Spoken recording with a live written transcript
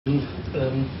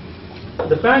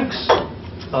The banks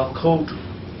are caught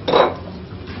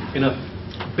in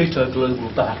a bitter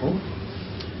global battle,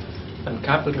 and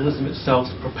capitalism itself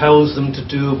propels them to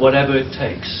do whatever it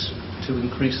takes to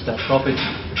increase their profit,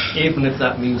 even if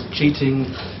that means cheating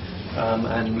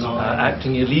and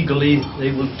acting illegally.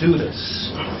 They will do this.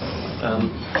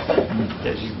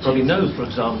 As you probably know, for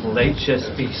example,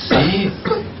 HSBC,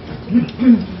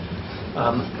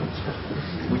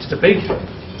 which is a big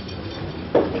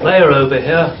player over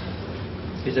here,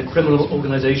 is a criminal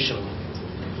organization.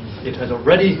 It has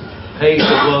already paid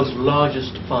the world's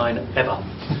largest fine ever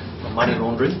for money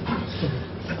laundering.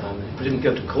 It didn't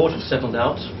go to court, it settled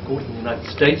out. Court in the United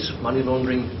States, money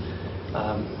laundering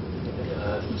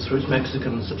through its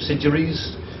Mexican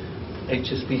subsidiaries.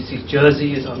 HSBC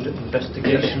Jersey is under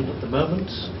investigation at the moment.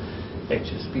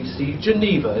 HSBC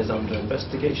Geneva is under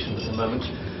investigation at the moment.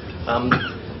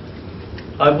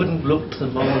 I wouldn't look to the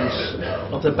morals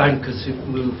of the bankers who've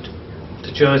moved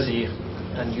to Jersey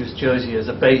and used Jersey as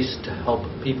a base to help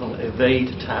people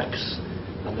evade tax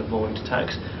and avoid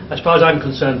tax. As far as I'm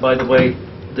concerned, by the way,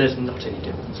 there's not any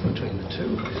difference between the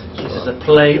two. This is a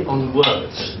play on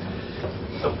words.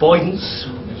 Avoidance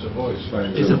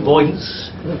is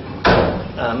avoidance.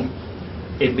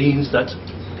 It means that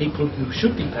people who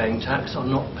should be paying tax are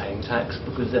not paying tax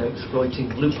because they're exploiting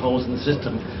loopholes in the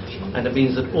system, and it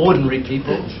means that ordinary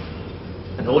people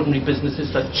and ordinary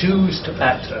businesses that choose to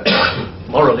act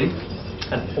morally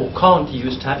and or can't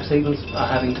use tax havens are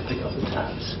having to pick up the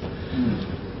tabs.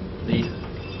 The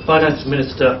finance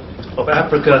minister of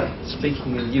Africa,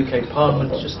 speaking in the UK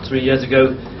Parliament just 3 years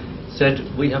ago, said,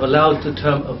 "We have allowed the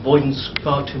term avoidance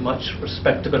far too much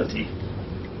respectability.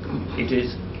 It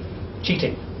is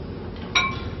cheating."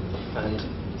 And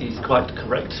he's quite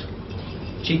correct.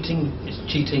 Cheating is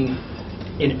cheating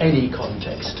in any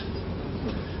context,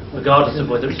 regardless of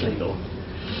whether it's legal.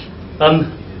 And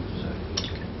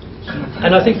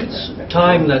I think it's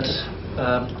time that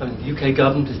the UK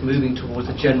government is moving towards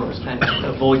a general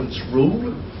anti-avoidance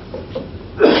rule.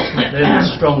 They're not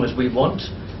as strong as we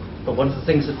want, but one of the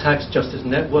things the Tax Justice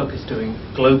Network is doing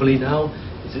globally now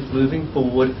is it's moving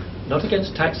forward, not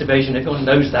against tax evasion. Everyone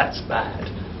knows that's bad.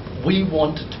 We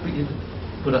want to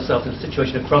put ourselves in a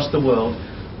situation across the world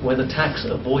where the tax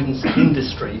avoidance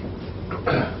industry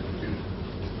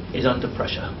is under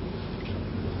pressure.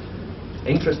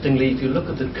 Interestingly, if you look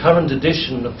at the current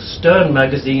edition of Stern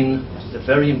magazine, which is a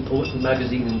very important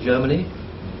magazine in Germany,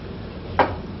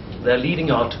 their leading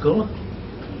article,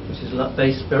 which is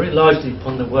based very largely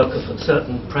upon the work of a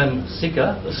certain Prem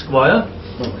Sikka, Esquire,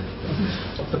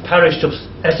 of the parish of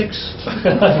Essex,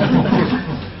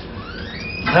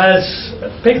 has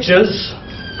pictures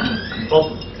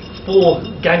of 4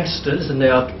 gangsters, and they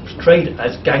are portrayed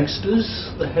as gangsters: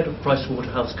 the head of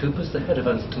PricewaterhouseCoopers, the head of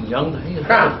Ernst & Young, the head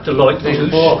of Deloitte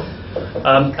Touche,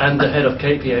 and the head of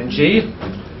KPMG.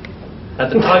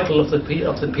 And the title of the piece,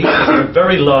 a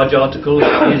very large article,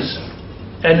 is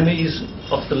 "Enemies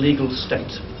of the Legal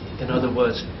State." In other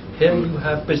words, here you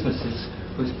have businesses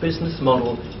whose business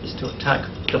model is to attack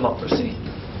democracy.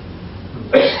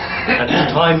 And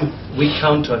it's time we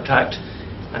counterattacked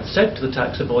and said to the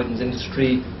tax avoidance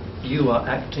industry, you are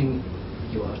attacking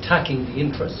the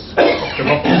interests of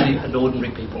democracy and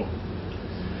ordinary people.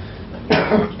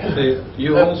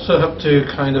 You also have to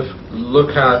kind of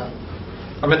look at,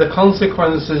 the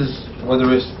consequences,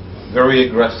 whether it's very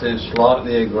aggressive,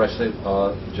 slightly aggressive,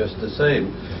 are just the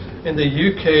same. In the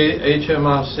UK,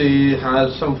 HMRC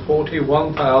has some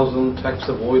 41,000 tax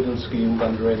avoidance schemes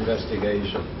under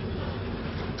investigation.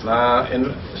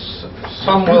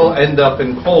 Some will end up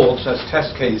in courts as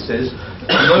test cases.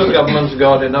 No government's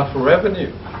got enough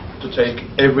revenue to take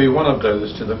every one of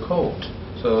those to the court.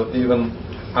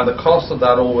 And the cost of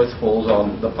that always falls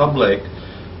on the public.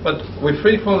 But we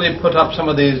frequently put up some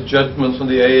of these judgments on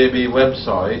the AAB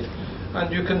website,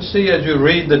 and you can see as you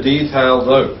read the details,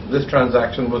 this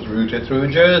transaction was routed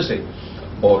through Jersey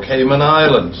or Cayman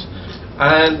Islands.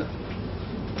 And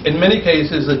in many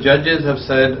cases, the judges have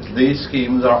said these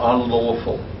schemes are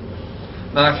unlawful.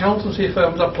 Now, accountancy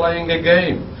firms are playing a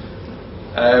game.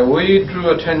 We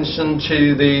drew attention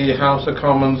to the House of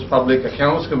Commons Public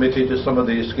Accounts Committee to some of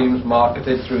these schemes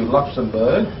marketed through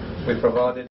Luxembourg. We provided